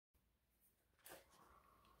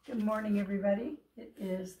Good morning, everybody. It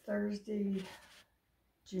is Thursday,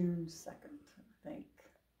 June 2nd, I think.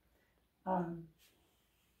 Um,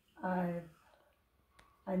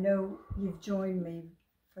 I know you've joined me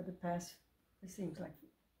for the past, it seems like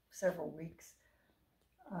several weeks,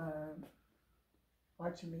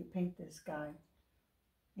 watching me paint this guy.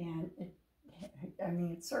 And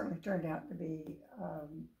it certainly turned out to be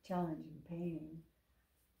challenging painting.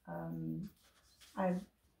 I've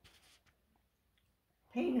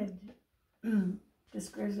painted this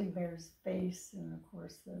grizzly bear's face and, of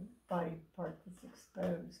course, the body part that's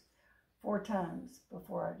exposed 4 times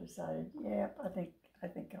before I decided, yep, I think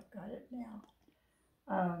I've got it now.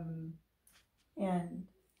 And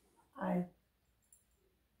I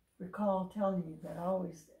recall telling you that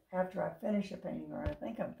always, after I finish a painting, or I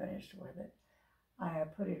think I'm finished with it, I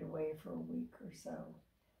put it away for a week or so.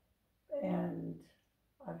 And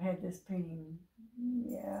I've had this painting,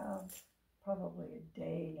 probably a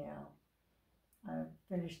day now. I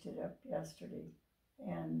finished it up yesterday,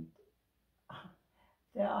 and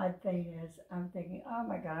the odd thing is I'm thinking, oh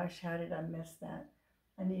my gosh, how did I miss that?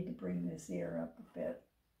 I need to bring this ear up a bit.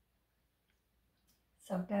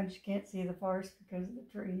 Sometimes you can't see the forest because of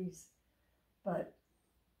the trees, but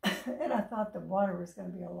and I thought the water was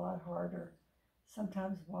going to be a lot harder.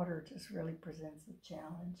 Sometimes water just really presents a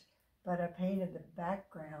challenge, but I painted the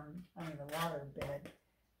background, the water bed,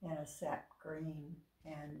 in a sap green,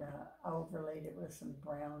 and I overlaid it with some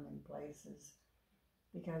brown in places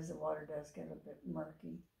because the water does get a bit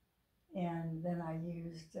murky. And then I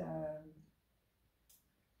used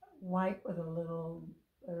white with a little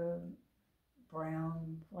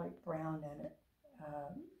light brown in it,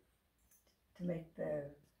 to make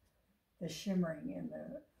the shimmering in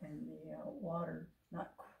the water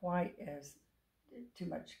not quite as too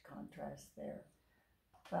much contrast there.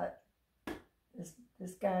 But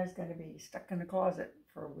this guy's going to be stuck in the closet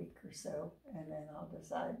for a week or so, and then I'll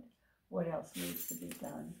decide what else needs to be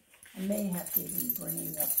done. I may have to even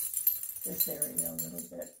bring up this area a little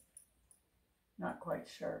bit. Not quite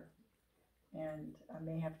sure. And I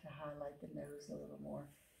may have to highlight the nose a little more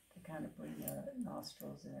to kind of bring the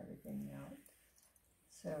nostrils and everything out.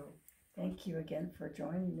 So thank you again for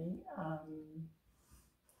joining me.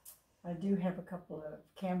 I do have a couple of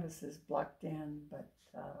canvases blocked in, but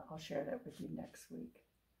I'll share that with you next week.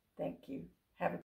 Thank you. Have a